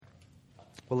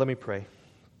Well, let me pray.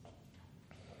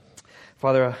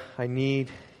 Father, I need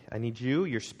you,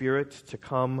 your Spirit, to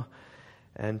come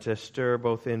and to stir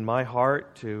both in my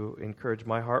heart, to encourage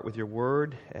my heart with your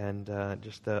word, and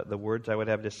just the words I would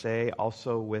have to say,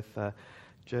 also with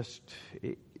just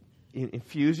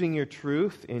infusing your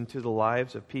truth into the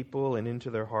lives of people and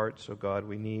into their hearts. So God,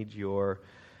 we need your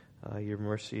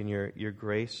mercy and your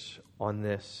grace on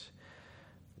this.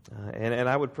 And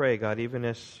I would pray, God, even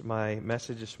as my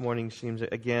message this morning seems,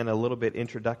 again, a little bit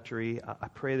introductory, I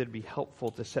pray that it'd be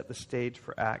helpful to set the stage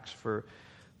for Acts for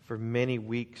many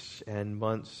weeks and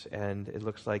months, and it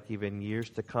looks like even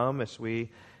years to come, as we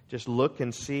just look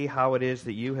and see how it is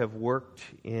that you have worked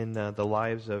in the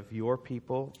lives of your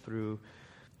people through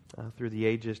the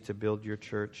ages to build your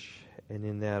church. And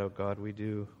in that, oh God, we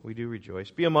do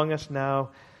rejoice. Be among us now.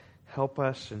 Help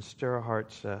us and stir our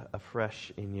hearts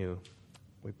afresh in you.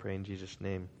 We pray in Jesus'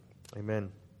 name.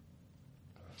 Amen.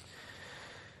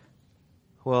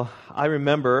 Well, I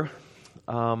remember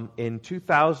in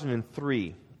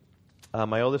 2003,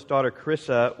 my oldest daughter,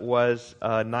 Carissa, was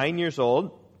 9 years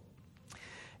old.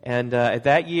 And at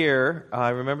that year, I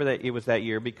remember that it was that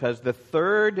year because the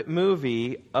third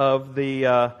movie of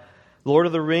the Lord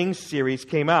of the Rings series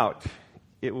came out.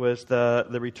 It was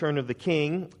the Return of the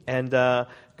King. And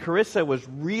Carissa was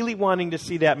really wanting to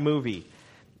see that movie.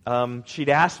 She'd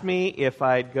asked me if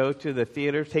I'd go to the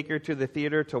theater, take her to the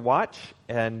theater to watch,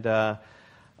 and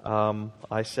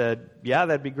I said, yeah,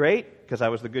 that'd be great, because I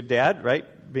was the good dad, right,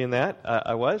 being that,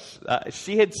 I was.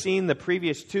 She had seen the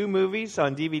previous two movies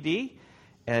on DVD,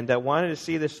 and wanted to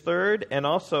see this third, and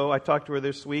also I talked to her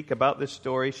this week about this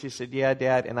story. She said, yeah,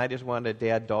 Dad, and I just wanted a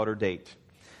dad-daughter date.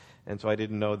 And so I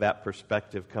didn't know that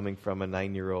perspective coming from a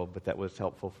 9-year-old, but that was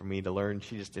helpful for me to learn.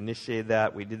 She just initiated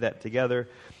that. We did that together.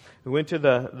 We went to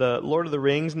the Lord of the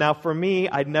Rings. Now, for me,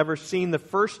 I'd never seen the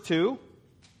first two,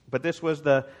 but this was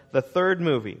the third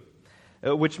movie,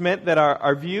 which meant that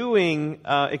our viewing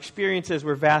experiences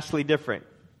were vastly different.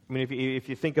 I mean, if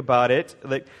you think about it,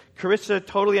 like Carissa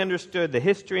totally understood the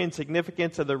history and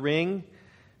significance of the ring.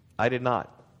 I did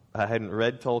not. I hadn't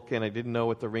read Tolkien. I didn't know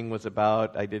what the ring was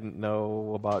about. I didn't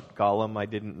know about Gollum. I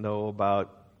didn't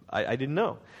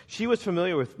know. She was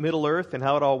familiar with Middle-earth and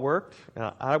how it all worked.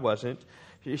 I wasn't.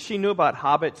 She knew about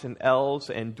hobbits and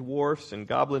elves and dwarfs and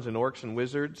goblins and orcs and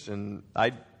wizards, and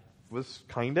I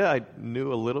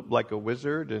knew a little like a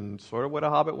wizard and sort of what a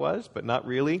hobbit was, but not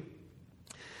really.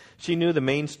 She knew the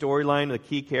main storyline, the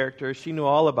key characters. She knew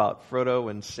all about Frodo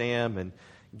and Sam and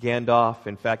Gandalf.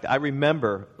 In fact, I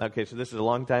remember, okay, so this is a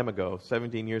long time ago,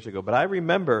 17 years ago, but I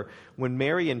remember when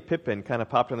Merry and Pippin kind of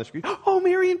popped on the screen. Oh,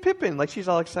 Merry and Pippin! Like, she's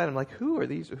all excited. I'm like, who are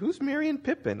these? Who's Merry and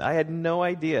Pippin? I had no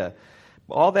idea.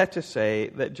 All that to say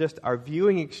that just our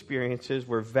viewing experiences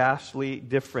were vastly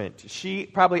different. She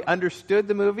probably understood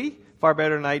the movie far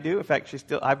better than I do. In fact,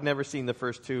 I've never seen the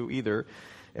first two either,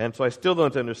 and so I still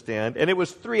don't understand. And it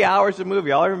was 3 hours of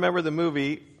movie. All I remember the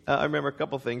movie, I remember a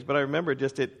couple things, but I remember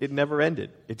just it never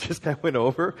ended. It just kind of went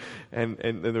over, and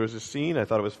there was a scene. I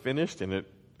thought it was finished, and it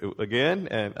again,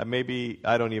 and maybe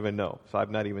I don't even know. So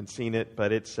I've not even seen it,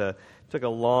 but it took a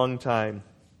long time.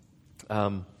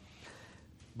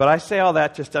 But I say all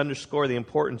that just to underscore the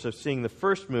importance of seeing the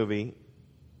first movie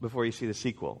before you see the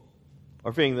sequel,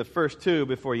 or seeing the first two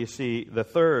before you see the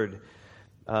third.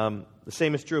 The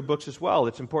same is true of books as well.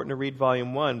 It's important to read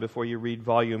Volume 1 before you read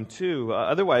Volume 2.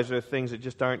 Otherwise, there are things that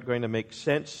just aren't going to make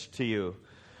sense to you.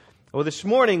 Well, this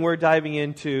morning we're diving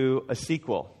into a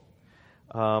sequel,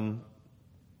 the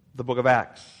book of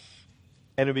Acts.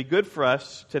 And it would be good for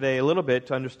us today a little bit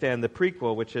to understand the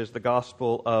prequel, which is the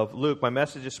Gospel of Luke. My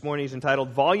message this morning is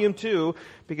entitled Volume 2,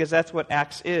 because that's what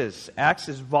Acts is. Acts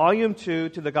is Volume 2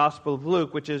 to the Gospel of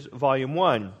Luke, which is Volume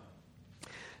 1.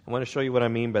 I want to show you what I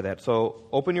mean by that. So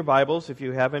open your Bibles, if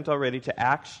you haven't already, to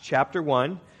Acts chapter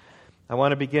 1. I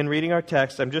want to begin reading our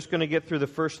text. I'm just going to get through the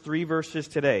first 3 verses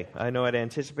today. I know I'd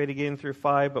anticipated getting through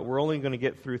 5, but we're only going to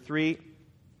get through 3.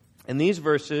 And these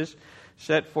verses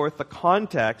set forth the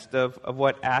context of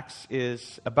what Acts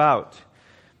is about.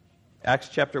 Acts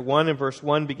chapter 1 and verse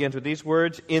 1 begins with these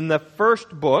words, "In the first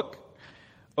book,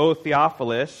 O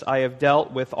Theophilus, I have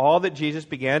dealt with all that Jesus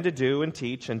began to do and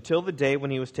teach until the day when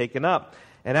he was taken up,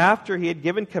 and after he had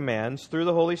given commands through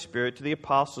the Holy Spirit to the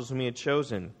apostles whom he had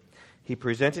chosen. He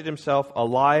presented himself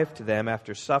alive to them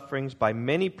after sufferings by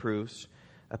many proofs,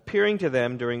 appearing to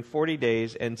them during 40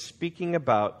 days and speaking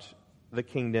about the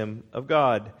kingdom of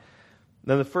God."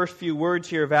 Now, the first few words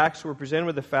here of Acts were presented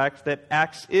with the fact that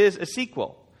Acts is a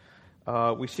sequel.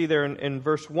 We see there in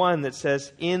verse 1 that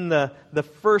says, in the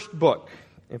first book.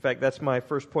 In fact, that's my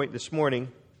first point this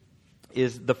morning,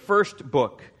 is the first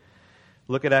book.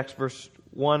 Look at Acts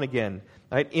 1 again.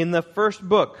 Right? In the first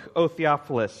book, O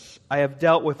Theophilus, I have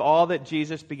dealt with all that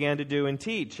Jesus began to do and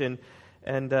teach. And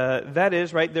that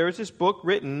is, right, there is this book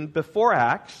written before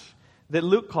Acts that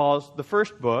Luke calls the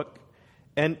first book.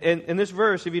 And this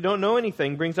verse, if you don't know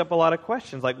anything, brings up a lot of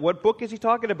questions. Like, what book is he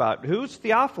talking about? Who's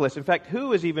Theophilus? In fact,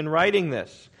 who is even writing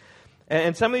this?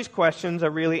 And some of these questions are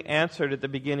really answered at the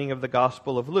beginning of the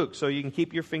Gospel of Luke. So you can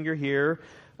keep your finger here,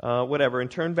 whatever,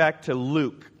 and turn back to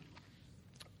Luke.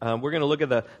 We're going to look at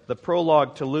the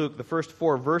prologue to Luke, the first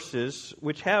 4 verses,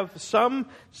 which have some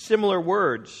similar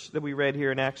words that we read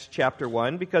here in Acts chapter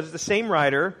 1, because it's the same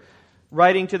writer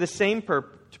writing to the same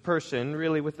person,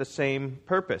 really with the same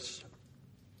purpose.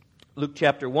 Luke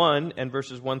chapter 1 and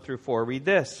verses 1 through 4 read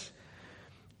this.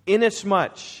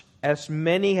 Inasmuch as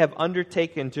many have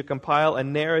undertaken to compile a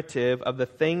narrative of the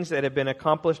things that have been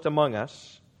accomplished among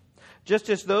us, just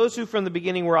as those who from the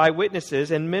beginning were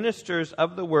eyewitnesses and ministers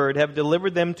of the word have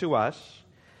delivered them to us,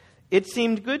 it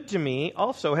seemed good to me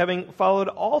also, having followed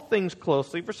all things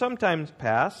closely for some time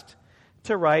past,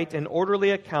 to write an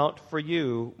orderly account for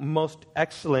you, most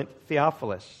excellent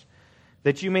Theophilus,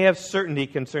 that you may have certainty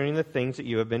concerning the things that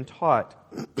you have been taught.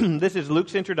 This is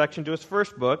Luke's introduction to his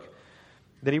first book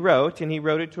that he wrote, and he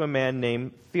wrote it to a man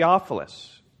named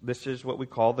Theophilus. This is what we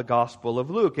call the Gospel of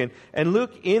Luke. And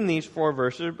Luke, in these 4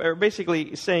 verses, are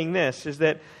basically saying this, is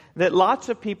that lots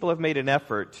of people have made an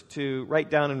effort to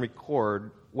write down and record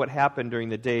what happened during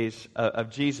the days of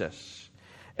Jesus.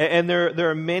 And there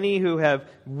are many who have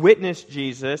witnessed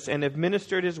Jesus and have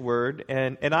ministered His Word.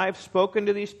 And I've spoken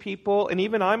to these people, and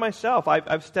even I myself,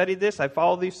 I've studied this, I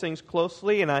follow these things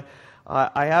closely, and I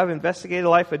have investigated the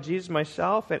life of Jesus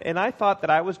myself. And I thought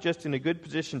that I was just in a good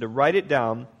position to write it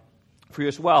down for you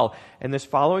as well. And this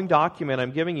following document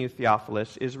I'm giving you,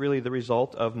 Theophilus, is really the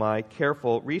result of my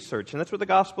careful research. And that's what the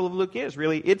Gospel of Luke is,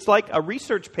 really. It's like a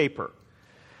research paper.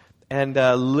 And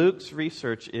Luke's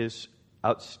research is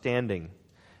outstanding,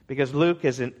 because Luke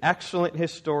is an excellent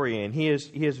historian. He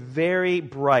is very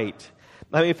bright.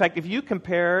 I mean, in fact, if you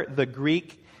compare the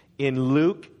Greek in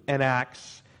Luke and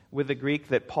Acts with the Greek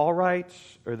that Paul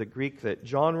writes, or the Greek that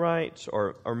John writes,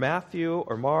 or Matthew,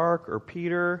 or Mark, or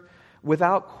Peter,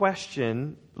 without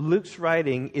question, Luke's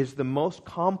writing is the most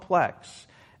complex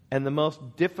and the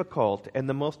most difficult and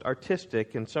the most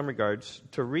artistic in some regards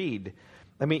to read.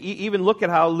 I mean, even look at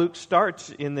how Luke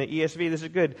starts in the ESV. This is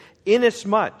good.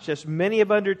 Inasmuch as many have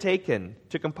undertaken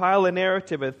to compile a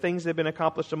narrative of things that have been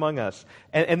accomplished among us.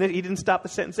 And then he didn't stop the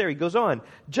sentence there. He goes on.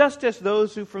 Just as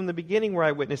those who from the beginning were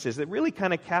eyewitnesses. It really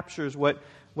kind of captures what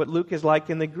Luke is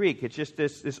like in the Greek. It's just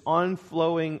this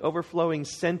overflowing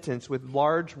sentence with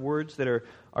large words that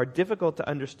are difficult to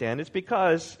understand. It's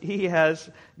because he has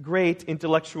great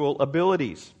intellectual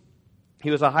abilities. He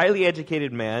was a highly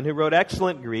educated man who wrote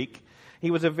excellent Greek. He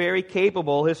was a very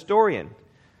capable historian.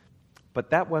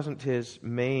 But that wasn't his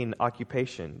main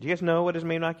occupation. Do you guys know what his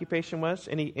main occupation was?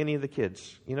 Any of the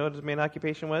kids? You know what his main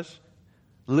occupation was?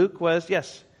 Luke was,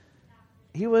 yes.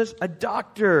 He was a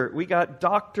doctor. We got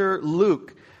Dr.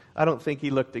 Luke. I don't think he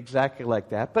looked exactly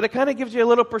like that, but it kind of gives you a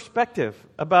little perspective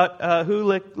about who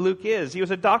Luke is. He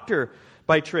was a doctor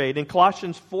by trade. In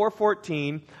Colossians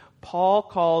 4:14, Paul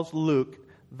calls Luke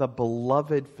the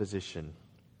beloved physician.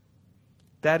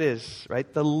 That is,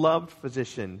 right, the loved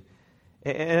physician.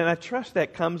 And I trust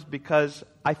that comes because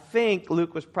I think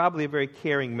Luke was probably a very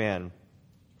caring man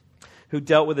who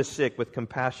dealt with the sick with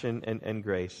compassion and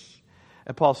grace.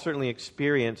 And Paul certainly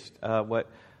experienced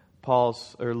what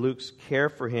Luke's care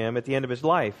for him at the end of his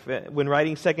life. When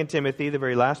writing 2 Timothy, the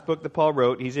very last book that Paul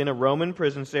wrote, he's in a Roman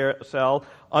prison cell,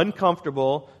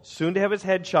 uncomfortable, soon to have his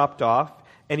head chopped off.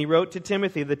 And he wrote to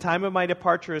Timothy, the time of my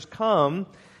departure has come.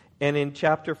 And in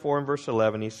chapter 4 and verse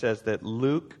 11, he says that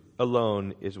Luke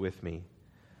alone is with me.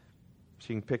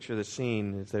 So you can picture the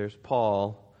scene as there's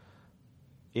Paul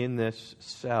in this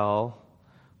cell,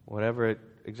 whatever it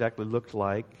exactly looked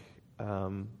like,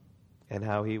 and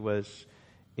how he was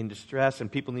in distress,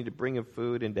 and people need to bring him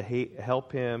food and to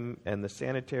help him, and the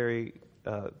sanitary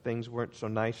things weren't so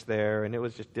nice there, and it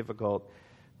was just difficult.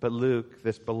 But Luke,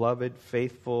 this beloved,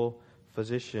 faithful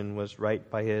physician, was right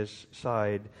by his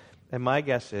side. And my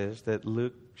guess is that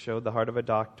Luke showed the heart of a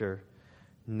doctor,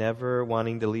 never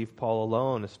wanting to leave Paul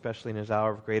alone, especially in his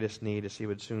hour of greatest need, as he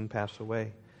would soon pass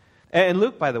away. And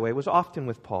Luke, by the way, was often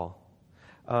with Paul.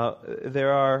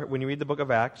 When you read the book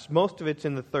of Acts, most of it's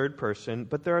in the third person,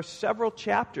 but there are several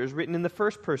chapters written in the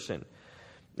first person.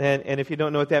 And if you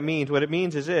don't know what that means, what it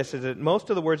means is this, is that most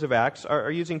of the words of Acts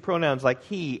are using pronouns like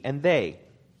he and they.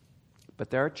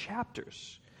 But there are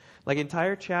chapters, like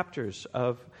entire chapters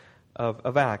of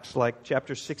Acts, like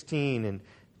chapter 16 and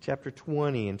chapter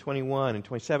 20 and 21 and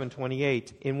 27,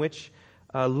 28, in which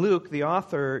Luke, the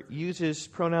author, uses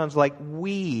pronouns like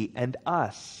we and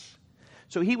us.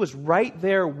 So he was right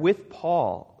there with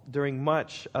Paul during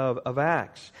much of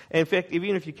Acts. And in fact,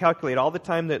 even if you calculate all the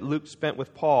time that Luke spent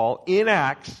with Paul in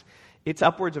Acts, it's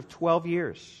upwards of 12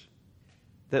 years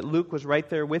that Luke was right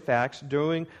there with Acts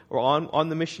doing or on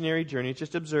the missionary journey,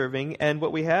 just observing. And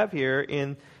what we have here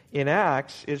in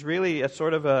Acts is really a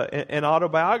sort of an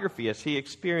autobiography, as he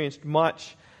experienced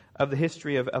much of the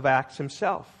history of Acts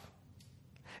himself.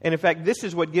 And in fact, this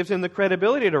is what gives him the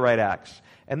credibility to write Acts.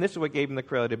 And this is what gave him the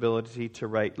credibility to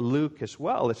write Luke as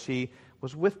well, as he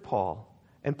was with Paul.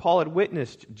 And Paul had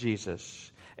witnessed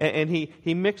Jesus. And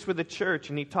he mixed with the church,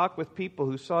 and he talked with people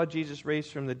who saw Jesus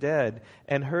raised from the dead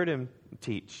and heard him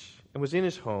teach and was in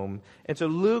his home. And so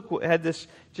Luke had this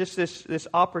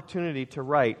opportunity to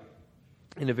write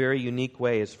in a very unique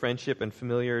way. His friendship and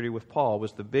familiarity with Paul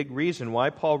was the big reason why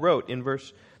Paul wrote in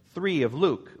verse 3 of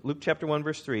Luke chapter 1,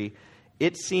 verse 3,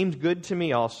 "It seemed good to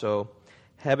me also,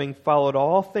 having followed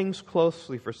all things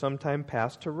closely for some time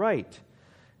past, to write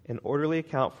an orderly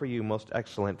account for you, most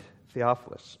excellent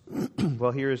Theophilus."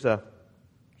 Well, here's a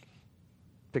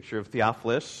picture of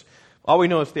Theophilus. All we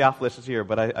know is Theophilus is here,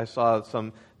 but I saw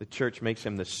the church makes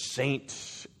him the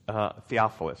Saint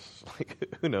Theophilus.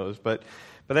 Like, who knows? But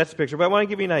that's the picture. But I want to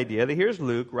give you an idea that here's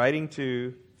Luke writing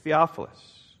to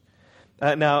Theophilus.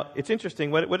 Now, it's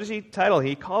interesting. What does he title?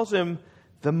 He calls him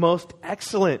the most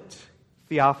excellent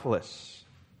Theophilus.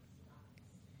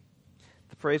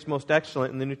 The phrase most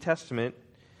excellent in the New Testament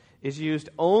is used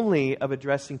only of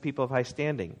addressing people of high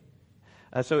standing.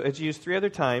 So it's used 3 other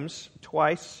times.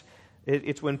 Twice,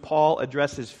 it's when Paul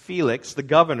addresses Felix, the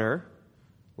governor,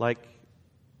 like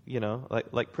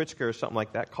Pritzker or something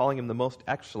like that, calling him the most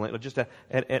excellent, or just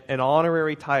an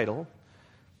honorary title.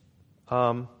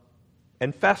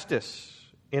 And Festus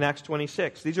in Acts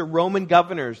 26. These are Roman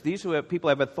governors. These people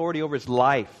have authority over his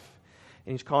life.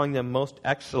 And he's calling them most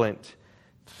excellent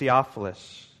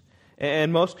Theophilus.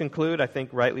 And most conclude, I think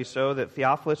rightly so, that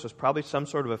Theophilus was probably some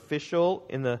sort of official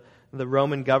in the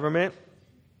Roman government.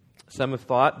 Some have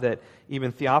thought that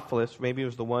even Theophilus maybe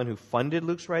was the one who funded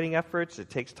Luke's writing efforts. It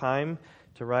takes time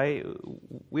to write.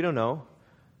 We don't know.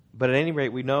 But at any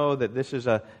rate, we know that this is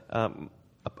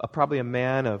probably a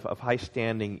man of high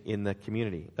standing in the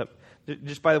community.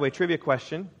 Just by the way, trivia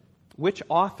question. Which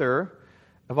author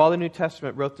of all the New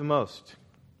Testament wrote the most?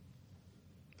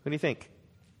 What do you think?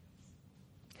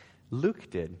 Luke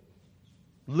did.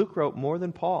 Luke wrote more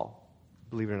than Paul,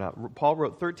 believe it or not. Paul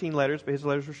wrote 13 letters, but his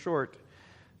letters were short.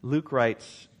 Luke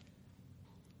writes,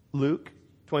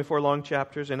 24 long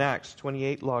chapters, and Acts,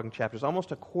 28 long chapters.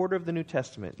 Almost a quarter of the New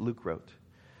Testament Luke wrote.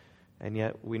 And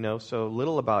yet we know so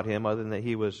little about him other than that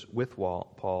he was with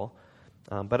Paul.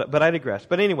 But I digress.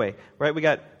 But anyway, right, we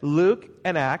got Luke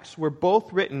and Acts were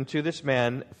both written to this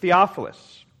man,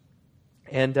 Theophilus.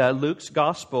 And Luke's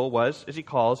gospel was, as he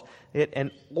calls it,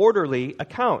 an orderly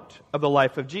account of the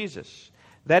life of Jesus.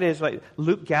 That is, like,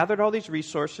 Luke gathered all these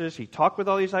resources, he talked with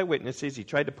all these eyewitnesses, he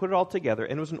tried to put it all together,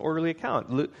 and it was an orderly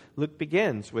account. Luke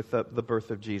begins with the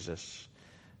birth of Jesus.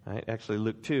 Right? Actually,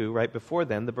 Luke 2, right before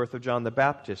then, the birth of John the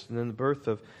Baptist, and then the birth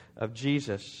of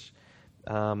Jesus.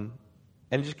 And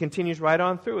it just continues right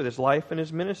on through with his life and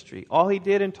his ministry. All he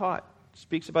did and taught.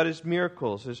 Speaks about his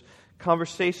miracles, his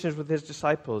conversations with his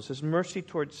disciples, his mercy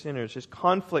towards sinners, his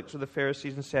conflicts with the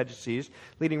Pharisees and Sadducees,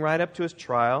 leading right up to his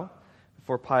trial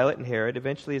before Pilate and Herod,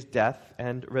 eventually his death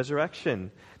and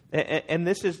resurrection. And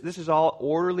this is all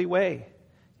orderly way.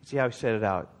 See how he set it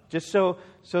out. Just so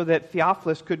that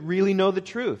Theophilus could really know the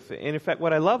truth. And in fact,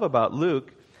 what I love about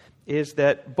Luke is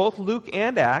that both Luke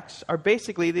and Acts are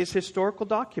basically these historical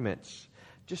documents,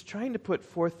 just trying to put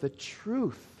forth the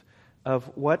truth of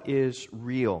what is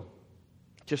real.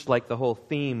 Just like the whole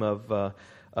theme of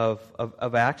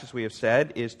Acts, as we have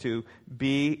said, is to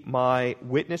be my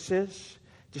witnesses.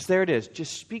 Just there it is.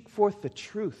 Just speak forth the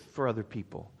truth for other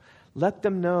people. Let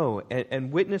them know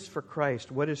and witness for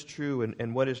Christ what is true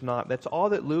and what is not. That's all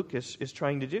that Luke is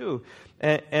trying to do.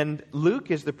 And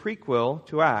Luke is the prequel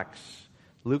to Acts.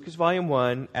 Luke is volume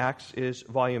 1, Acts is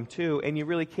volume 2, and you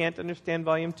really can't understand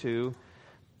volume 2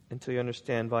 until you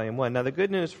understand volume 1. Now, the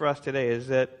good news for us today is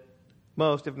that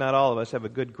most, if not all of us, have a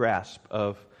good grasp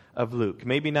of Luke.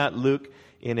 Maybe not Luke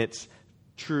in its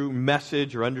true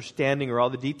message or understanding or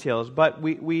all the details, but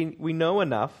we know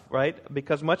enough, right?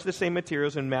 Because much of the same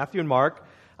materials in Matthew and Mark,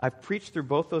 I've preached through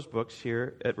both those books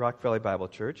here at Rock Valley Bible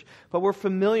Church, but we're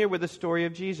familiar with the story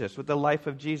of Jesus, with the life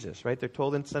of Jesus, right? They're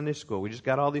told in Sunday school. We just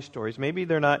got all these stories. Maybe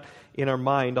they're not in our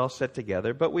mind all set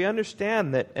together, but we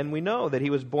understand that, and we know that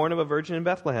he was born of a virgin in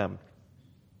Bethlehem.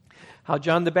 How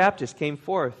John the Baptist came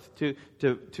forth to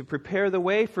prepare the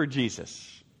way for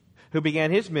Jesus, who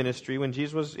began his ministry when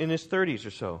Jesus was in his 30s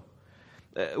or so.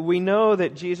 We know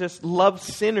that Jesus loved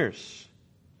sinners,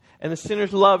 and the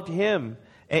sinners loved him,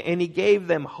 and he gave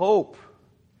them hope.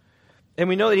 And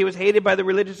we know that he was hated by the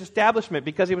religious establishment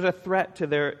because he was a threat to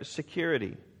their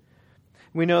security.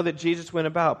 We know that Jesus went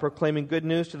about proclaiming good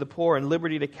news to the poor and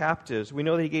liberty to captives. We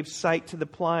know that he gave sight to the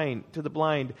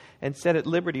blind and set at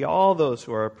liberty all those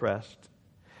who are oppressed.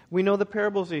 We know the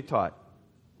parables that he taught,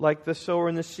 like the sower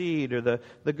and the seed, or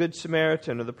the good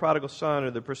Samaritan, or the prodigal son,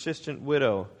 or the persistent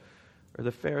widow, or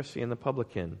the Pharisee and the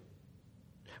publican.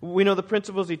 We know the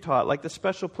principles he taught, like the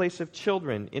special place of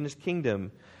children in his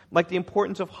kingdom, like the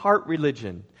importance of heart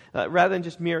religion, rather than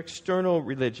just mere external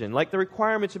religion, like the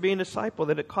requirements of being a disciple,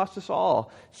 that it costs us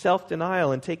all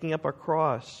self-denial and taking up our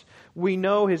cross. We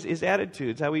know his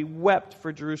attitudes, how he wept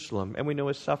for Jerusalem, and we know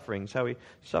his sufferings, how he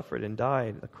suffered and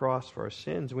died on the cross for our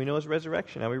sins. We know his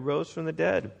resurrection, how he rose from the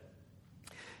dead.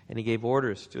 And he gave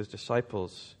orders to his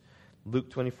disciples. Luke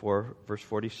 24, verse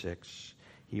 46.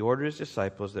 He ordered his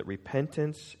disciples that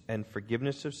repentance and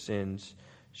forgiveness of sins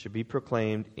should be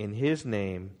proclaimed in his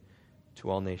name to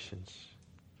all nations.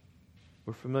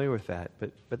 We're familiar with that,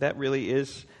 but that really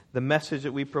is the message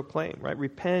that we proclaim, right?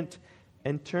 Repent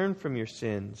and turn from your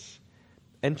sins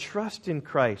and trust in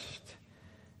Christ,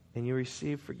 and you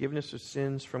receive forgiveness of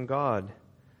sins from God.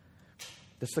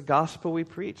 That's the gospel we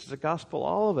preach. It's the gospel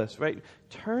all of us, right?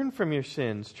 Turn from your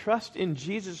sins. Trust in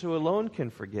Jesus who alone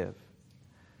can forgive.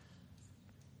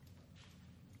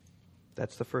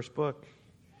 That's the first book.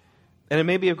 And it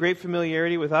may be of great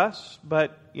familiarity with us,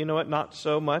 but you know what? Not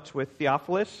so much with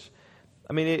Theophilus.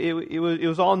 I mean, it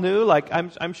was all new. Like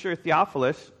I'm sure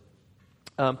Theophilus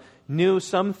knew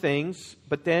some things,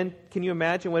 but then can you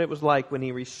imagine what it was like when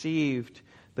he received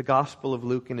the Gospel of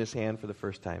Luke in his hand for the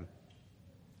first time?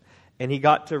 And he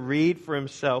got to read for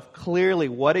himself clearly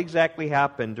what exactly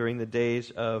happened during the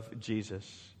days of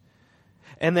Jesus.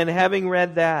 And then having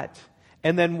read that,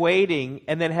 and then waiting,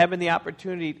 and then having the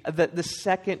opportunity, the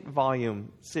second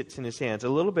volume sits in his hands. A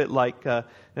little bit like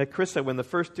Carissa when the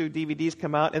first 2 DVDs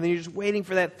come out, and then you're just waiting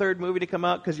for that third movie to come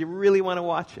out because you really want to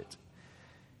watch it.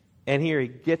 And here he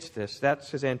gets this. That's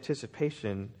his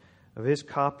anticipation of his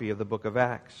copy of the book of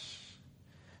Acts.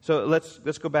 So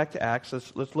let's go back to Acts.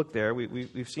 Let's look there.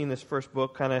 We've seen this first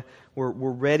book. Kind of we're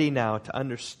ready now to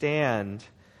understand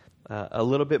a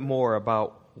little bit more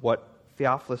about what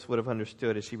Theophilus would have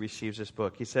understood as he receives this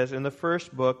book. He says, in the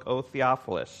first book, O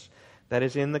Theophilus, that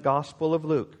is in the Gospel of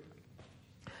Luke,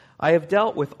 I have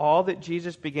dealt with all that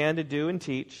Jesus began to do and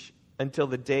teach until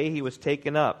the day he was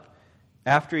taken up,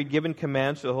 after he'd given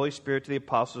commands to the Holy Spirit to the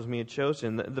apostles whom he had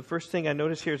chosen. The first thing I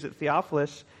notice here is that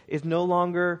Theophilus is no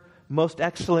longer most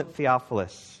excellent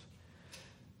Theophilus.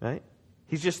 Right?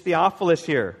 He's just Theophilus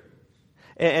here.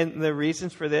 And the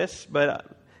reasons for this, but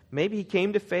maybe he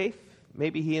came to faith.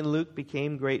 Maybe he and Luke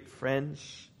became great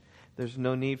friends. There's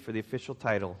no need for the official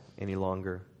title any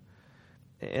longer.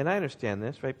 And I understand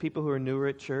this, right? People who are newer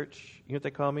at church, you know what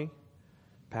they call me?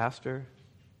 Pastor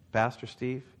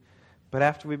Steve. But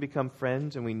after we become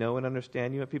friends and we know and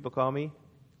understand, you know what people call me?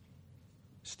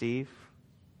 Steve,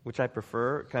 which I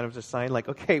prefer, kind of as a sign like,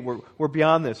 okay, we're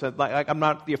beyond this. I'm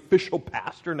not the official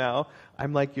pastor now.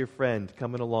 I'm like your friend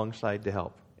coming alongside to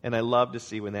help. And I love to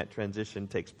see when that transition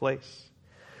takes place.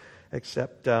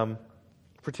 Except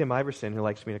for Tim Iverson, who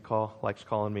likes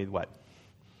calling me what?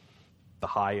 The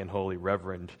high and holy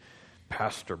Reverend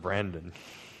Pastor Brandon.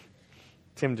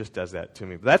 Tim just does that to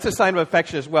me. But that's a sign of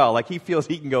affection as well. Like he feels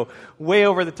he can go way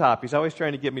over the top. He's always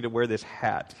trying to get me to wear this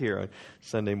hat here on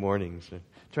Sunday mornings.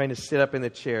 Trying to sit up in the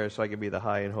chair so I can be the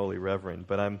high and holy Reverend.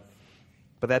 But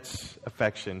that's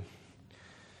affection.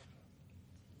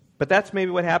 But that's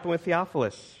maybe what happened with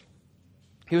Theophilus.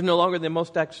 He was no longer the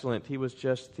most excellent. He was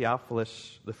just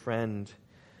Theophilus, the friend.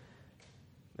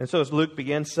 And so as Luke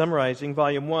began summarizing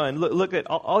Volume 1, look at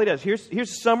all he does. Here's a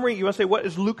summary. You want to say, what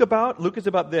is Luke about? Luke is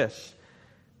about this.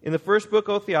 In the first book,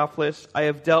 O Theophilus, I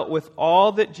have dealt with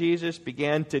all that Jesus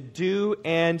began to do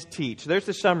and teach. There's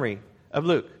the summary of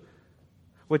Luke.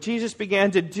 What Jesus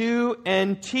began to do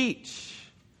and teach.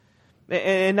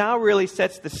 And now really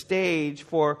sets the stage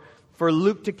for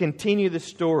Luke to continue the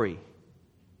story.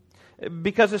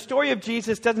 Because the story of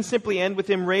Jesus doesn't simply end with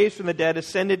him raised from the dead,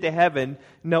 ascended to heaven.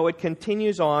 No, it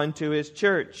continues on to his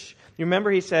church. You remember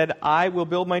he said, I will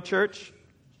build my church?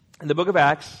 And the book of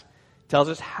Acts tells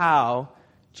us how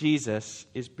Jesus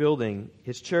is building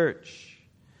his church.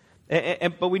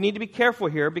 But we need to be careful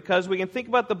here because we can think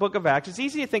about the book of Acts. It's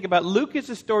easy to think about Luke is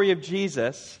the story of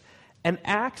Jesus and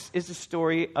Acts is the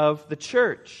story of the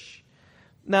church.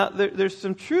 Now, there's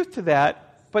some truth to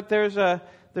that, but there's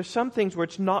some things where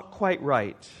it's not quite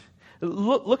right.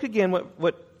 Look again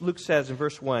what Luke says in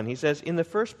verse 1. He says, "In the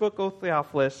first book, O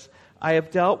Theophilus, I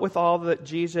have dealt with all that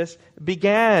Jesus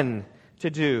began to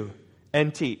do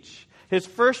and teach." His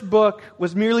first book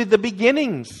was merely the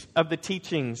beginnings of the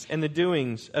teachings and the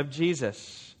doings of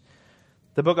Jesus.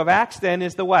 The book of Acts, then,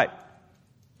 is the what?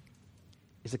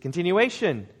 Is a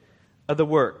continuation of the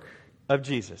work of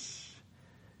Jesus.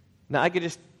 Now, I could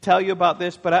just tell you about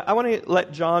this, but I want to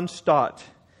let John Stott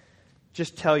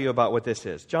just tell you about what this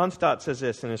is. John Stott says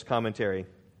this in his commentary.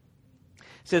 He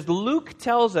says, Luke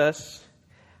tells us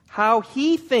how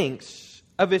he thinks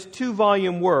of his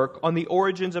 2-volume work on the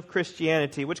origins of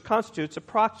Christianity, which constitutes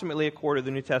approximately a quarter of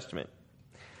the New Testament.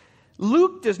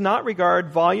 Luke does not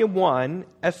regard Volume 1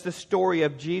 as the story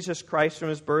of Jesus Christ from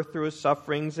his birth through his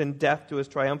sufferings and death to his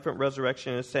triumphant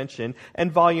resurrection and ascension,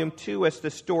 and Volume 2 as the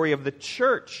story of the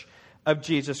church of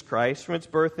Jesus Christ from its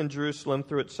birth in Jerusalem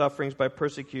through its sufferings by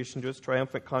persecution to its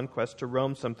triumphant conquest to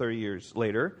Rome some 30 years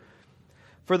later.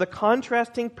 For the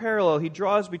contrasting parallel he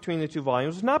draws between the 2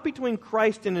 volumes is not between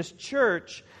Christ and his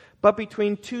church, but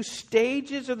between 2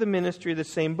 stages of the ministry of the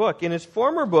same book. In his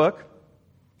former book,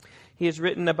 he has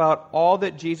written about all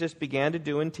that Jesus began to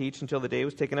do and teach until the day he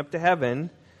was taken up to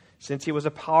heaven, since he was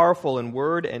a powerful in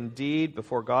word and deed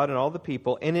before God and all the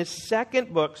people. In his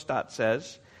second book, Stott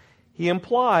says, he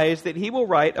implies that he will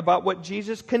write about what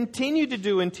Jesus continued to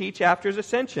do and teach after his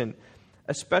ascension,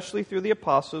 especially through the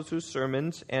apostles whose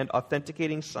sermons and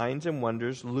authenticating signs and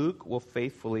wonders Luke will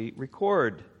faithfully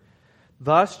record.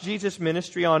 Thus, Jesus'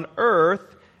 ministry on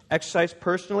earth, exercised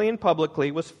personally and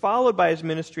publicly, was followed by his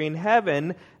ministry in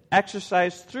heaven,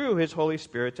 exercised through his Holy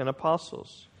Spirit and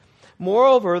apostles.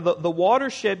 Moreover, the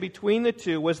watershed between the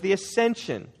two was the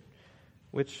ascension,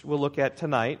 which we'll look at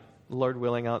tonight, Lord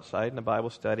willing, outside in a Bible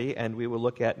study, and we will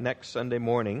look at next Sunday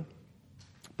morning.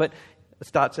 But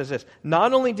Stott says this,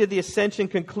 not only did the ascension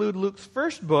conclude Luke's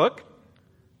first book,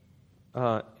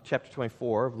 chapter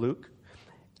 24 of Luke,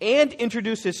 and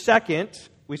introduce his second,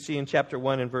 we see in chapter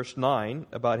 1 and verse 9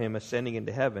 about him ascending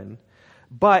into heaven,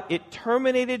 but it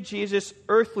terminated Jesus'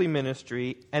 earthly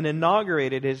ministry and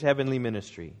inaugurated his heavenly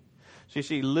ministry. So you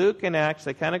see, Luke and Acts,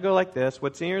 they kind of go like this.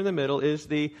 What's here in the middle is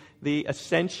the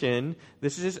ascension.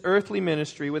 This is his earthly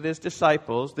ministry with his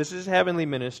disciples. This is his heavenly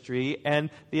ministry. And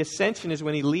the ascension is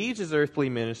when he leaves his earthly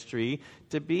ministry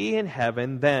to be in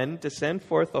heaven, then to send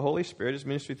forth the Holy Spirit, his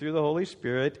ministry through the Holy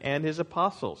Spirit and his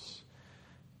apostles.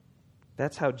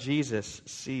 That's how Jesus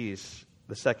sees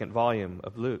the second volume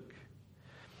of Luke.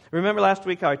 Remember last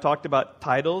week how I talked about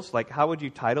titles? Like, how would you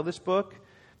title this book?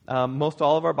 Most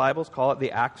all of our Bibles call it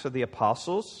the Acts of the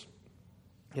Apostles.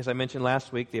 As I mentioned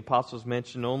last week, the Apostles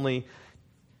mention only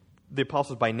the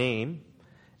Apostles by name,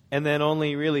 and then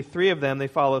only really 3 of them they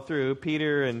follow through,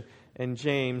 Peter and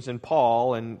James and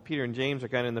Paul, and Peter and James are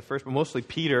kind of in the first, but mostly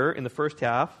Peter in the first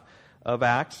half of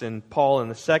Acts and Paul in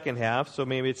the second half, so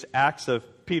maybe it's Acts of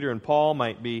Peter and Paul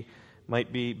might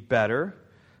be better.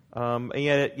 And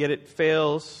yet it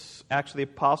fails, actually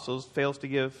the Apostles fails to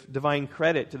give divine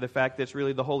credit to the fact that it's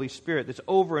really the Holy Spirit that's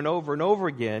over and over and over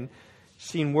again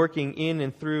seen working in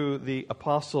and through the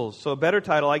Apostles. So a better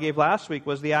title I gave last week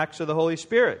was the Acts of the Holy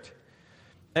Spirit.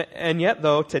 And yet,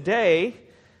 though, today,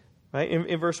 right,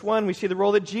 in verse 1, we see the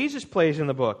role that Jesus plays in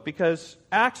the book, because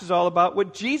Acts is all about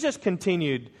what Jesus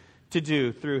continued to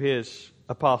do through his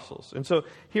apostles. And so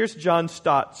here's John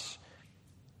Stott's,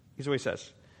 here's what he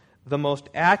says. The most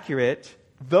accurate,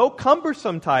 though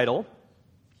cumbersome title,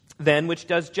 then, which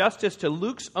does justice to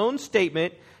Luke's own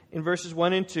statement in verses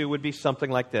 1 and 2, would be something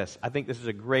like this. I think this is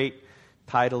a great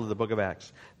title of the book of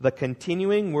Acts. The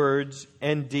continuing words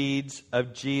and deeds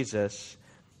of Jesus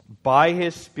by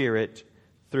his Spirit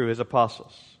through his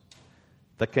apostles.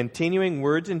 The continuing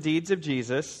words and deeds of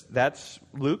Jesus, that's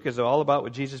Luke is all about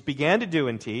what Jesus began to do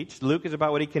and teach. Luke is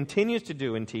about what he continues to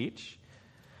do and teach.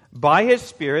 By his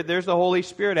Spirit, there's the Holy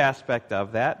Spirit aspect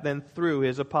of that, then through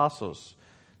his apostles,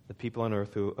 the people on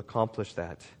earth who accomplish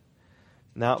that.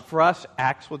 Now, for us,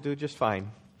 Acts will do just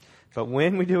fine. But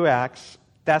when we do Acts,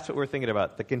 that's what we're thinking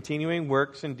about. The continuing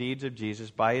works and deeds of Jesus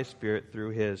by his Spirit through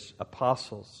his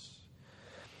apostles.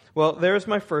 Well, there's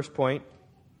my first point.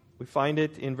 We find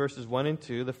it in verses 1 and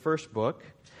 2, the first book.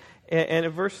 And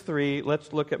in verse 3,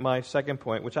 let's look at my second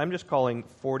point, which I'm just calling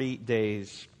 40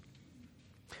 days.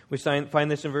 We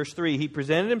find this in verse 3. He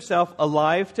presented himself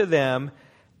alive to them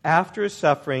after his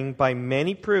suffering by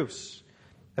many proofs,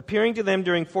 appearing to them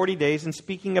during 40 days and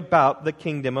speaking about the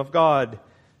kingdom of God.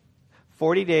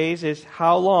 40 days is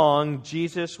how long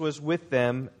Jesus was with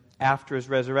them after his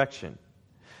resurrection.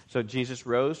 So Jesus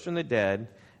rose from the dead,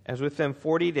 and was with them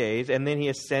 40 days, and then he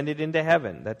ascended into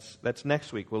heaven. That's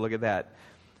next week. We'll look at that.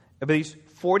 But these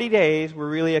 40 days were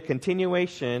really a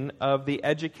continuation of the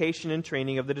education and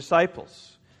training of the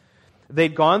disciples.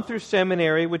 They'd gone through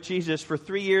seminary with Jesus for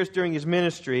 3 years during his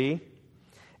ministry,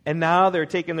 and now they're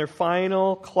taking their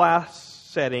final class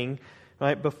setting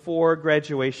right before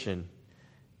graduation.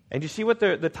 And you see what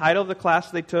the title of the class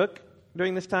they took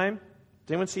during this time?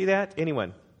 Does anyone see that?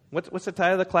 Anyone? What's the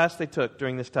title of the class they took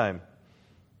during this time?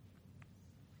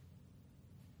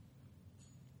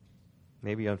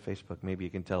 Maybe on Facebook. Maybe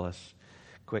you can tell us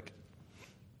quick.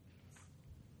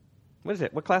 What is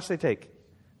it? What class they take?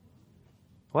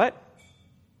 What?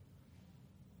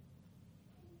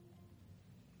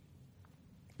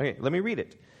 Okay, let me read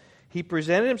it. He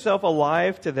presented himself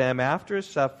alive to them after his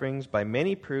sufferings by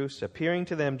many proofs, appearing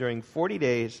to them during 40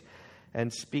 days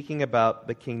and speaking about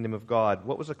the kingdom of God.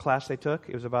 What was the class they took?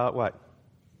 It was about what?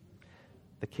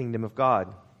 The kingdom of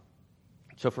God.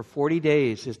 So for 40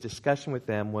 days, his discussion with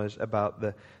them was about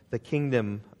the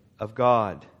kingdom of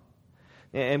God.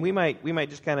 And we might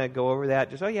just kind of go over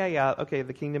that, just, okay,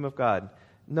 the kingdom of God.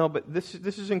 No, but this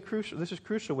is crucial. This is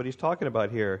crucial what he's talking about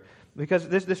here, because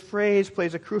this phrase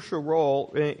plays a crucial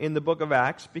role in the book of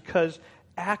Acts, because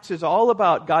Acts is all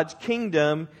about God's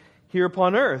kingdom here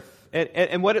upon earth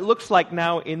and what it looks like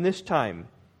now in this time.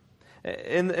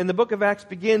 And the book of Acts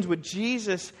begins with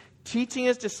Jesus teaching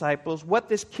his disciples what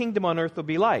this kingdom on earth will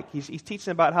be like. He's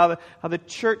teaching about how the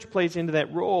church plays into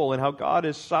that role and how God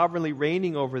is sovereignly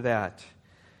reigning over that.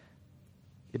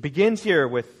 It begins here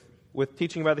with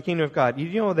teaching about the kingdom of God. You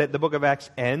know that the book of Acts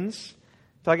ends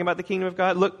talking about the kingdom of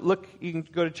God? Look, you can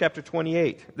go to chapter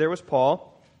 28. There was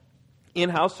Paul in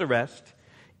house arrest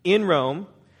in Rome.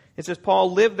 It says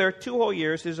Paul lived there 2 whole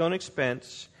years, his own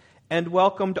expense, and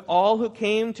welcomed all who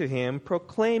came to him,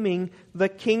 proclaiming the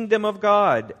kingdom of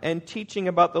God and teaching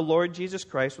about the Lord Jesus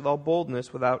Christ with all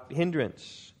boldness, without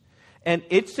hindrance. And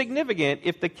it's significant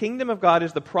if the kingdom of God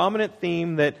is the prominent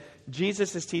theme that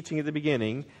Jesus is teaching at the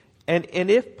beginning, and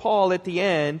if Paul at the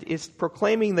end is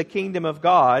proclaiming the kingdom of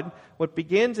God, what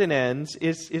begins and ends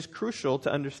is crucial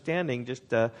to understanding, just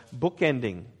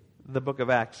bookending the book of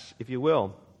Acts, if you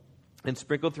will. And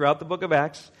sprinkled throughout the book of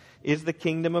Acts is the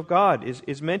kingdom of God,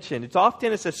 is mentioned.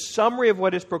 It's a summary of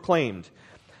what is proclaimed.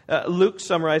 Luke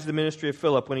summarized the ministry of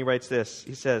Philip when he writes this.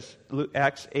 He says,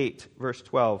 Acts 8, verse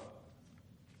 12.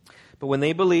 But when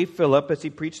they believed Philip as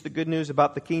he preached the good news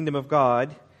about the kingdom of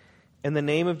God, in the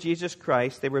name of Jesus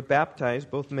Christ, they were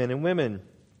baptized, both men and women.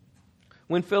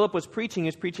 When Philip was preaching, he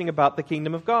was preaching about the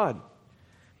kingdom of God.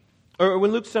 Or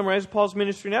when Luke summarizes Paul's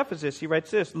ministry in Ephesus, he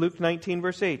writes this, Luke 19,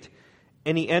 verse 8.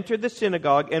 And he entered the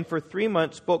synagogue and for 3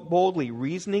 months spoke boldly,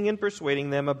 reasoning and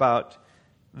persuading them about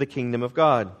the kingdom of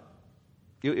God.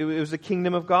 It was the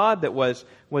kingdom of God that was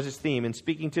his theme. And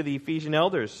speaking to the Ephesian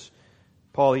elders,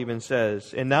 Paul even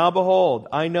says, and now behold,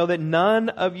 I know that none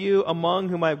of you among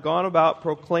whom I have gone about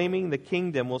proclaiming the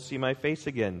kingdom will see my face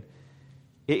again.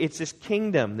 It's this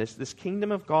kingdom, this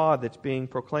kingdom of God that's being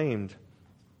proclaimed.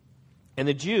 And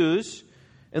the Jews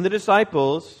and the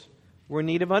disciples were in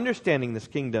need of understanding this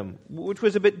kingdom, which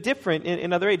was a bit different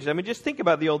in other ages. I mean, just think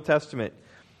about the Old Testament.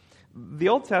 The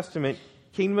Old Testament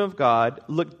kingdom of God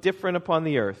looked different upon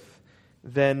the earth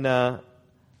than the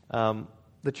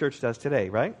church does today,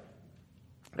 right?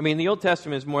 I mean, the Old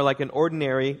Testament is more like an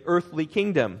ordinary earthly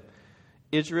kingdom.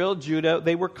 Israel, Judah,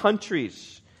 they were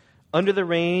countries under the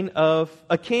reign of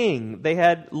a king. They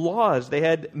had laws, they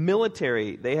had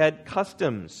military, they had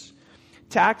customs.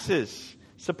 Taxes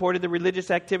supported the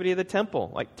religious activity of the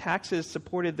temple. Like taxes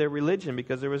supported their religion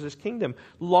because there was this kingdom.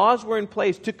 Laws were in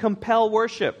place to compel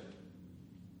worship.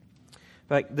 In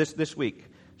fact, this week,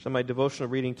 so my devotional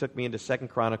reading took me into 2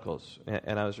 Chronicles,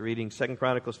 and I was reading 2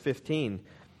 Chronicles 15,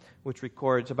 which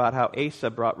records about how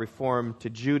Asa brought reform to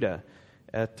Judah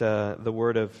at the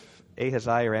word of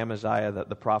Ahaziah or Amaziah,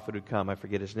 the prophet who'd come. I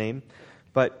forget his name.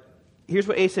 But here's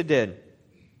what Asa did.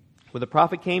 When the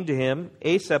prophet came to him,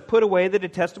 Asa put away the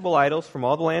detestable idols from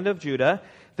all the land of Judah.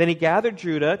 Then he gathered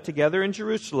Judah together in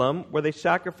Jerusalem, where they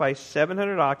sacrificed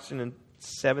 700 oxen and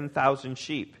 7,000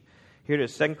 sheep. Here it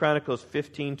is, 2 Chronicles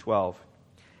 15:12.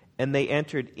 And they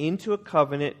entered into a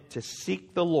covenant to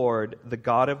seek the Lord, the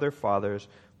God of their fathers,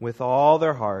 with all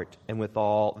their heart and with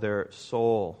all their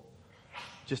soul.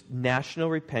 Just national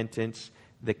repentance,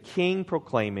 the king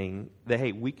proclaiming that,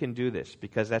 hey, we can do this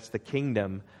because that's the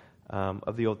kingdom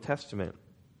of the Old Testament.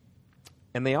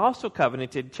 And they also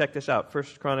covenanted, check this out, 1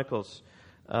 Chronicles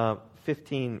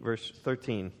 15, verse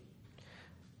 13.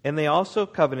 And they also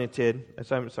covenanted,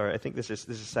 I think this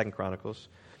is 2 Chronicles,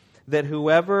 that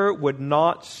whoever would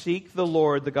not seek the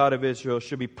Lord, the God of Israel,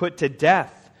 should be put to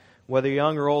death, whether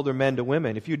young or old or men to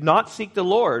women. If you'd not seek the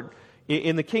Lord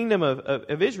in the kingdom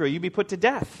of Israel, you'd be put to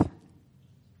death.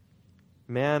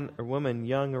 man or woman,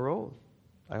 young or old.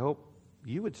 I hope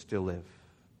you would still live.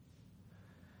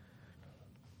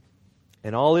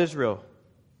 And all Israel,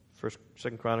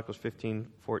 2 Chronicles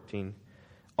 15:14,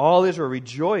 all Israel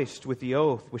rejoiced with the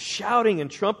oath, with shouting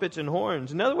and trumpets and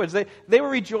horns. In other words, they were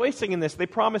rejoicing in this. They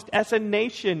promised as a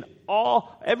nation,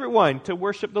 everyone to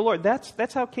worship the Lord.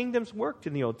 That's how kingdoms worked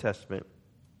in the Old Testament.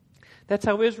 That's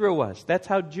how Israel was. That's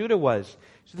how Judah was.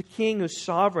 So the king who's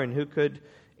sovereign, who could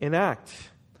enact.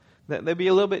 That'd be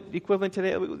a little bit equivalent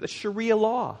today, the Sharia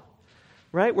law,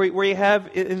 right? Where you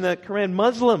have in the Quran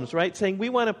Muslims, right, saying we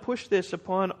want to push this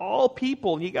upon all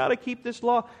people. You got to keep this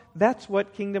law. That's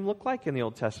what kingdom looked like in the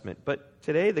Old Testament. But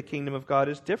today the kingdom of God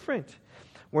is different.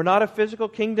 We're not a physical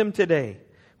kingdom today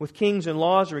with kings and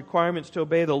laws and requirements to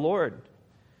obey the Lord.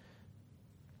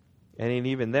 And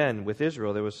even then, with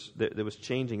Israel, there was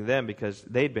changing them because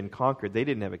they'd been conquered. They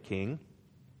didn't have a king.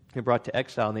 They were brought to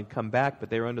exile and they'd come back, but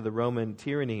they were under the Roman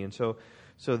tyranny. And so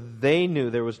they knew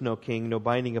there was no king, no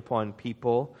binding upon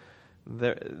people.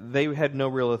 They had no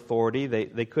real authority.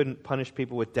 They couldn't punish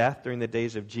people with death during the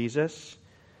days of Jesus.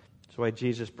 That's why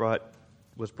Jesus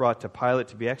was brought to Pilate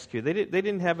to be executed. They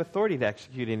didn't have authority to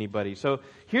execute anybody. So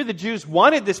here the Jews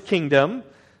wanted this kingdom,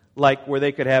 like where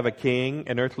they could have a king,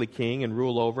 an earthly king, and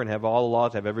rule over and have all the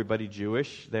laws, have everybody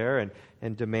Jewish there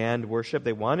and demand worship.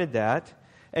 They wanted that.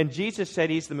 And Jesus said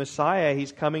He's the Messiah.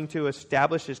 He's coming to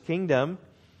establish His kingdom.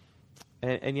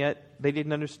 And yet they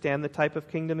didn't understand the type of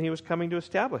kingdom He was coming to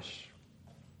establish.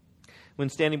 When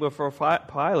standing before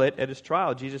Pilate at His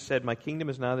trial, Jesus said, "My kingdom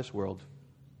is not of this world."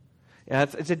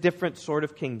 And it's a different sort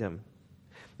of kingdom.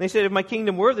 And they said, "If my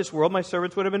kingdom were of this world, my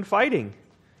servants would have been fighting,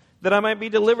 that I might be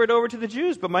delivered over to the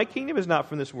Jews. But my kingdom is not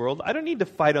from this world. I don't need to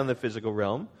fight on the physical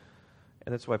realm."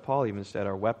 And that's why Paul even said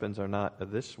our weapons are not of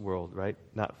this world, right?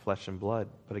 Not flesh and blood,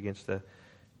 but against the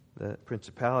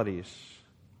principalities,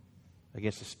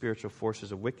 against the spiritual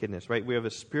forces of wickedness, right? We have a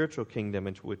spiritual kingdom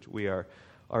in which we are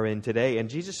in today.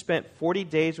 And Jesus spent 40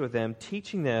 days with them,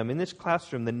 teaching them in this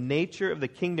classroom the nature of the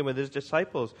kingdom with His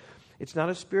disciples. It's not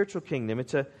a spiritual kingdom.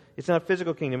 It's not a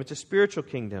physical kingdom. It's a spiritual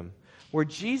kingdom where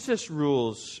Jesus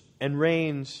rules and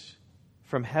reigns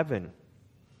from heaven.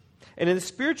 And in the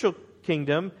spiritual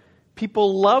kingdom,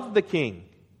 people love the king.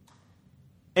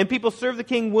 And people serve the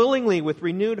king willingly with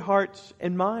renewed hearts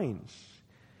and minds.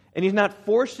 And He's not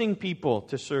forcing people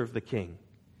to serve the king.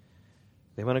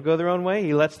 They want to go their own way,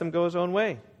 He lets them go His own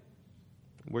way.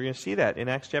 We're going to see that in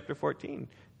Acts chapter 14.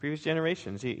 Previous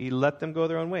generations, He let them go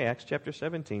their own way. Acts chapter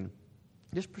 17.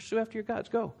 Just pursue after your gods,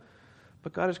 go.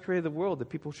 But God has created the world that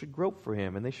people should grope for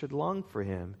Him and they should long for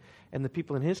Him. And the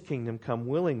people in His kingdom come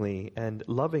willingly and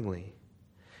lovingly.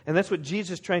 And that's what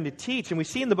Jesus is trying to teach. And we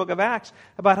see in the book of Acts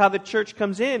about how the church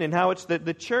comes in and how it's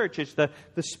the church. It's the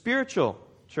spiritual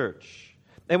church.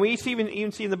 And we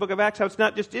even see in the book of Acts how it's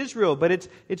not just Israel, but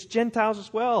it's Gentiles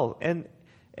as well. And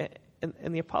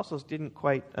the apostles didn't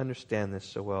quite understand this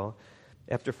so well.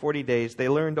 After 40 days, they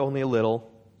learned only a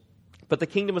little. But the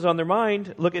kingdom was on their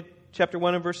mind. Look at chapter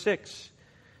 1 and verse 6.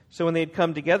 So when they had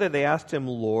come together, they asked Him,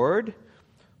 "Lord,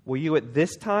 will You at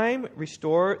this time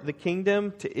restore the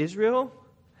kingdom to Israel?"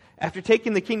 After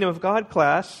taking the kingdom of God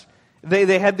class,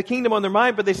 they had the kingdom on their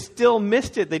mind, but they still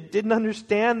missed it. They didn't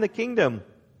understand the kingdom.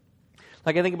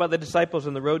 Like I think about the disciples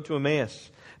on the road to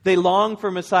Emmaus. They longed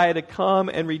for Messiah to come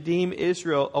and redeem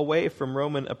Israel away from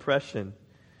Roman oppression.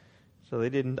 So they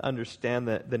didn't understand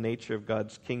the nature of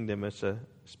God's kingdom as a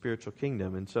spiritual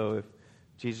kingdom. And so if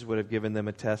Jesus would have given them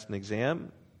a test and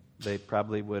exam, they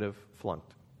probably would have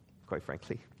flunked, quite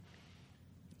frankly.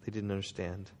 They didn't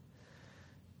understand.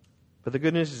 But the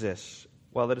good news is this.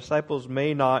 While the disciples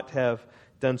may not have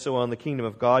done so on the kingdom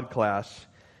of God class,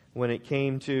 when it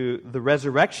came to the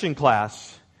resurrection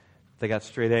class, they got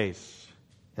straight A's.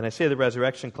 And I say the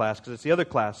resurrection class because it's the other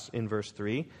class in verse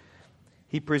 3.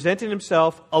 He presented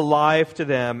Himself alive to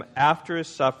them after His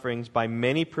sufferings by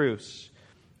many proofs,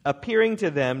 appearing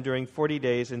to them during 40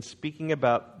 days and speaking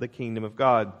about the kingdom of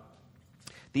God.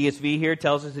 The ESV here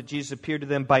tells us that Jesus appeared to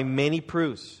them by many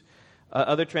proofs.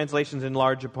 Other translations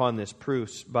enlarge upon this,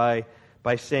 proofs, by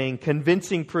saying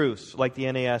convincing proofs, like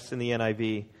the NAS and the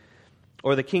NIV.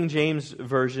 Or the King James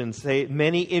version say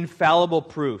many infallible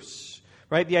proofs.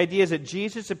 Right? The idea is that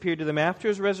Jesus appeared to them after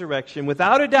His resurrection.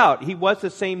 Without a doubt, He was the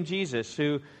same Jesus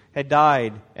who had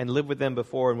died and lived with them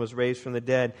before and was raised from the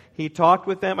dead. He talked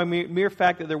with them. Mere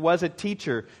fact that there was a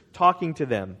teacher talking to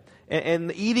them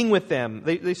and eating with them.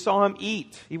 They saw Him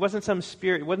eat. He wasn't some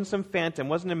spirit. He wasn't some phantom. It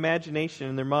wasn't imagination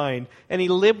in their mind. And He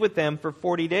lived with them for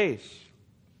 40 days.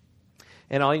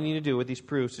 And all you need to do with these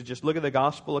proofs is just look at the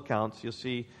gospel accounts. You'll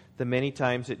see the many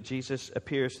times that Jesus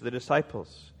appears to the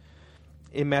disciples.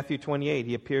 In Matthew 28,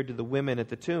 He appeared to the women at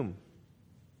the tomb.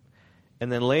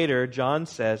 And then later, John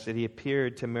says that he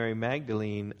appeared to Mary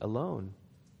Magdalene alone.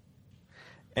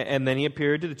 And then he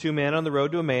appeared to the two men on the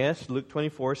road to Emmaus. Luke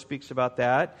 24 speaks about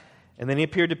that. And then he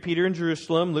appeared to Peter in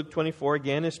Jerusalem. Luke 24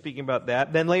 again is speaking about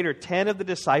that. Then later, 10 of the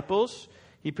disciples,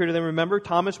 he appeared to them. Remember,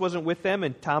 Thomas wasn't with them,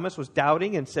 and Thomas was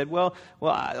doubting and said, well,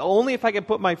 only if I can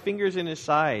put my fingers in his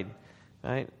side,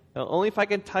 right? Only if I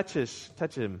can touch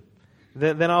him,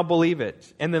 then I'll believe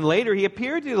it. And then later, he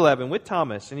appeared to the 11 with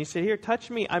Thomas, and he said, here, touch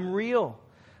me. I'm real.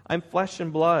 I'm flesh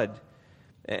and blood.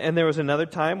 And there was another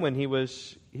time when he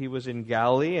was in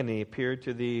Galilee, and he appeared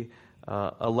to the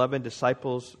 11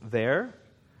 disciples there.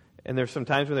 And there's some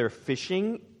times when they were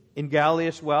fishing in Galilee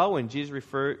as well, when Jesus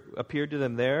appeared to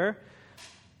them there.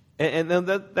 And then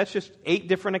that's just 8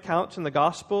 different accounts in the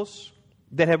Gospels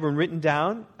that have been written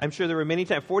down. I'm sure there were many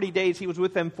times. 40 days, he was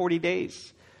with them 40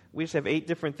 days. We just have 8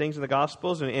 different things in the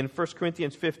Gospels. And in 1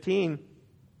 Corinthians 15,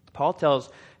 Paul tells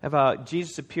about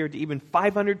Jesus appeared to even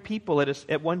 500 people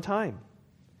at one time.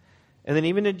 And then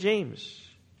even to James.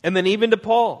 And then even to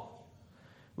Paul.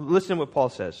 Listen to what Paul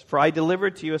says. For I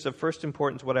delivered to you as of first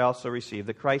importance what I also received,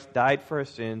 that Christ died for our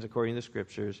sins according to the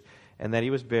Scriptures, and that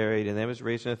he was buried, and then was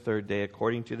raised on the third day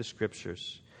according to the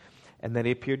Scriptures. And then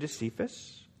he appeared to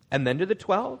Cephas, and then to the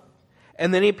 12.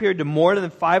 And then he appeared to more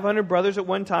than 500 brothers at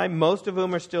one time, most of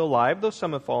whom are still alive, though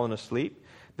some have fallen asleep.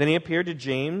 Then he appeared to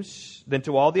James, then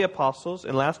to all the apostles,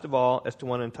 and last of all, as to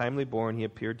one untimely born, he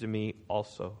appeared to me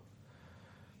also.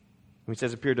 When he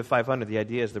says appeared to 500, the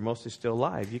idea is they're mostly still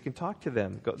alive. You can talk to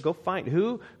them. Go find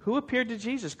who appeared to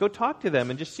Jesus. Go talk to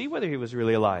them and just see whether he was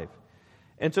really alive.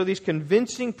 And so these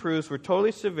convincing proofs were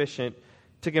totally sufficient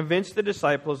to convince the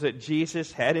disciples that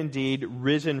Jesus had indeed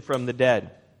risen from the dead.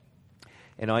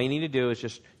 And all you need to do is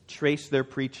just trace their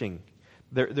preaching.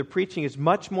 Their preaching is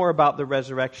much more about the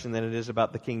resurrection than it is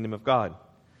about the kingdom of God.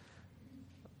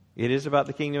 It is about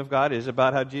the kingdom of God. It is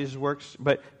about how Jesus works.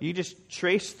 But you just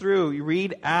trace through, you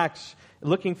read Acts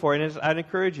looking for it. And I'd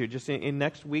encourage you, just in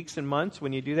next weeks and months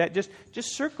when you do that, just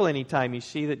circle any time you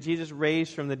see that Jesus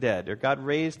raised from the dead or God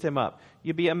raised him up.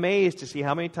 You'd be amazed to see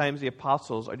how many times the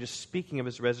apostles are just speaking of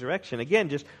his resurrection. Again,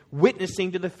 just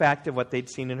witnessing to the fact of what they'd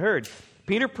seen and heard.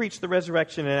 Peter preached the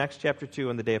resurrection in Acts chapter 2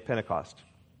 on the day of Pentecost.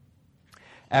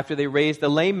 After they raised the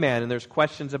lame man, and there's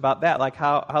questions about that, like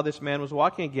how this man was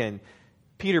walking again.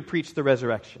 Peter preached the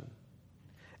resurrection.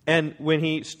 And when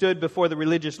he stood before the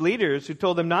religious leaders who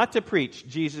told them not to preach,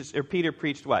 Peter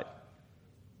preached what?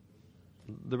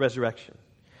 The resurrection.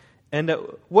 And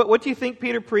what do you think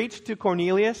Peter preached to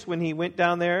Cornelius when he went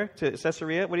down there to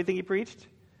Caesarea? What do you think he preached?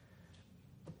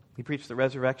 He preached the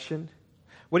resurrection.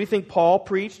 What do you think Paul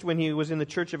preached when he was in the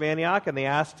church of Antioch and they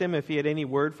asked him if he had any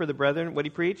word for the brethren? What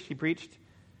did he preach? He preached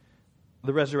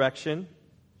the resurrection.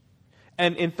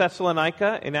 And in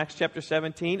Thessalonica, in Acts chapter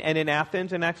 17, and in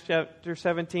Athens, in Acts chapter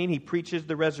 17, he preaches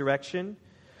the resurrection.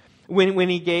 When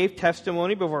he gave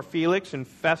testimony before Felix and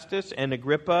Festus and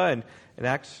Agrippa, and in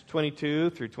Acts 22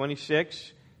 through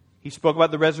 26, he spoke about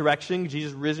the resurrection,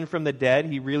 Jesus risen from the dead.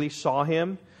 He really saw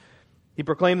him. He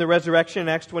proclaimed the resurrection in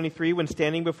Acts 23 when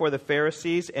standing before the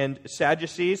Pharisees and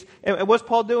Sadducees. And what's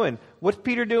Paul doing? What's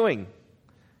Peter doing?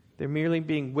 They're merely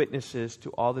being witnesses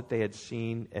to all that they had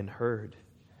seen and heard.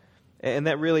 And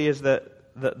that really is the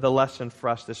lesson for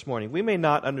us this morning. We may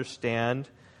not understand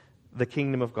the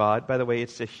kingdom of God. By the way,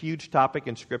 it's a huge topic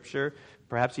in Scripture.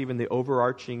 Perhaps even the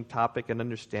overarching topic and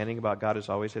understanding about God has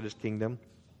always had his kingdom.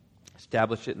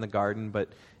 Established it in the garden, but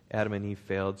Adam and Eve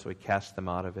failed, so he cast them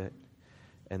out of it.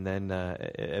 And then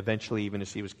eventually, even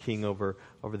as he was king over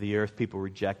the earth, people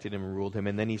rejected him and ruled him.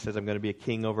 And then he says, I'm going to be a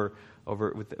king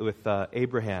with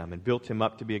Abraham, and built him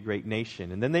up to be a great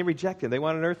nation. And then they rejected him. They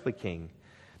want an earthly king.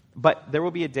 But there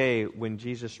will be a day when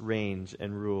Jesus reigns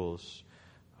and rules.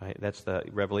 Right? That's the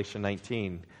Revelation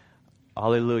 19.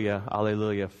 Alleluia,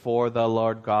 alleluia. For the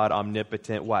Lord God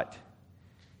omnipotent, what?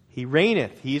 He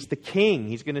reigneth. He's the king.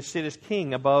 He's going to sit as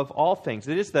king above all things.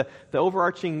 It is the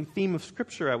overarching theme of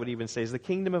Scripture, I would even say, is the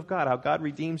kingdom of God, how God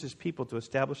redeems his people to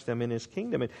establish them in his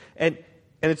kingdom. And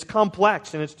it's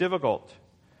complex and it's difficult.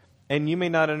 And you may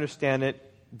not understand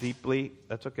it deeply.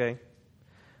 That's okay.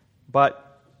 But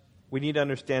we need to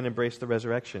understand and embrace the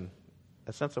resurrection.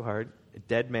 That's not so hard. A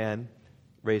dead man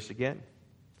raised again.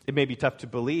 It may be tough to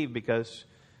believe because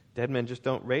dead men just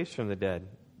don't raise from the dead.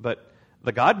 But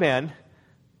the God-man,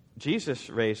 Jesus,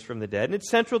 raised from the dead. And it's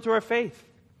central to our faith.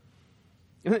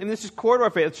 And this is core to our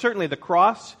faith. Certainly the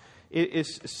cross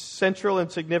is central and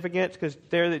significant because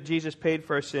there that Jesus paid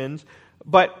for our sins.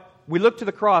 But we look to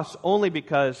the cross only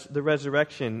because the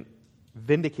resurrection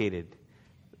vindicated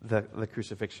the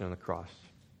crucifixion on the cross.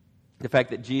 The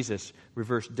fact that Jesus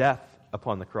reversed death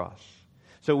upon the cross.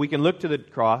 So we can look to the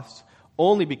cross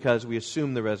only because we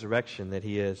assume the resurrection, that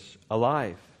he is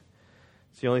alive.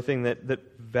 It's the only thing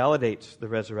that validates the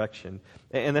resurrection.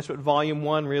 And that's what Volume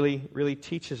 1 really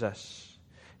teaches us.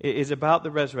 It is about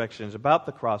the resurrection. It's about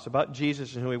the cross, about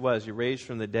Jesus and who he was. He raised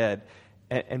from the dead.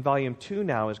 And Volume 2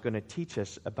 now is going to teach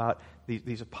us about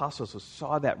these apostles who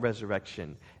saw that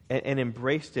resurrection and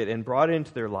embraced it and brought it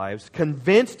into their lives,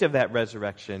 convinced of that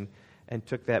resurrection, and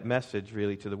took that message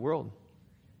really to the world.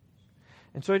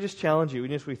 And so I just challenge you,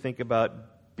 even as we think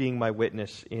about being my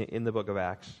witness in the book of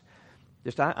Acts,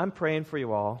 I'm praying for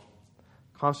you all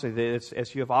constantly that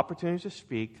as you have opportunities to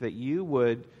speak, that you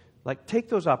would take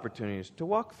those opportunities, to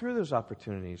walk through those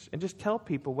opportunities, and just tell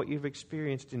people what you've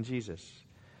experienced in Jesus.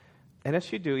 And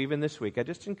as you do, even this week, I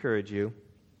just encourage you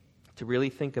to really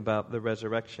think about the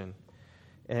resurrection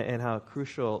and how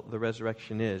crucial the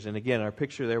resurrection is. And again, our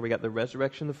picture there, we got the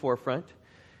resurrection in the forefront,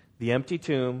 the empty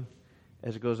tomb.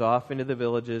 As it goes off into the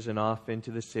villages and off into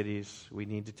the cities, we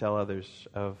need to tell others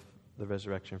of the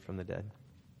resurrection from the dead.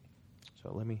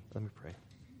 So let me pray.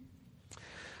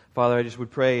 Father, I just would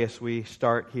pray as we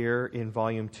start here in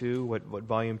Volume 2, what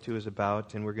Volume 2 is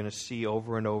about, and we're going to see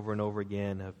over and over and over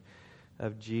again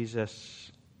of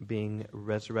Jesus being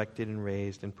resurrected and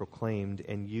raised and proclaimed,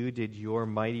 and you did your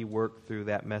mighty work through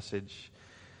that message.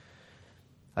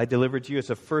 I delivered to you as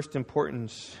of first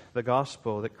importance the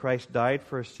gospel that Christ died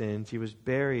for our sins, he was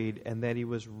buried, and that he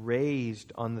was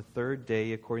raised on the third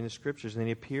day according to the Scriptures. And then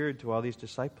he appeared to all these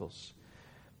disciples,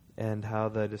 and how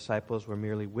the disciples were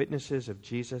merely witnesses of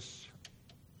Jesus.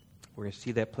 We're going to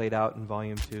see that played out in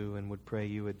Volume 2, and would pray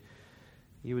you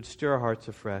would stir our hearts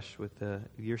afresh with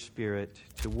your Spirit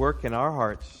to work in our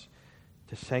hearts,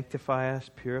 to sanctify us,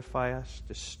 purify us,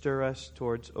 to stir us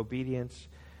towards obedience,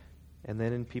 and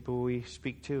then in people we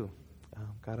speak to.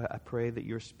 God, I pray that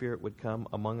your Spirit would come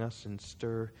among us and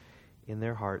stir in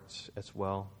their hearts as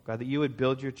well. God, that you would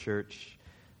build your church.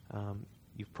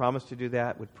 You've promised to do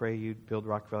that. Would pray you'd build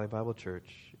Rock Valley Bible Church.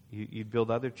 You'd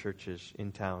build other churches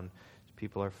in town.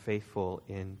 People are faithful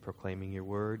in proclaiming your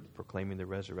word, proclaiming the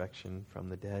resurrection from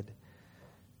the dead.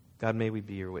 God, may we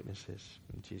be your witnesses.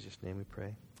 In Jesus' name we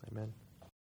pray. Amen.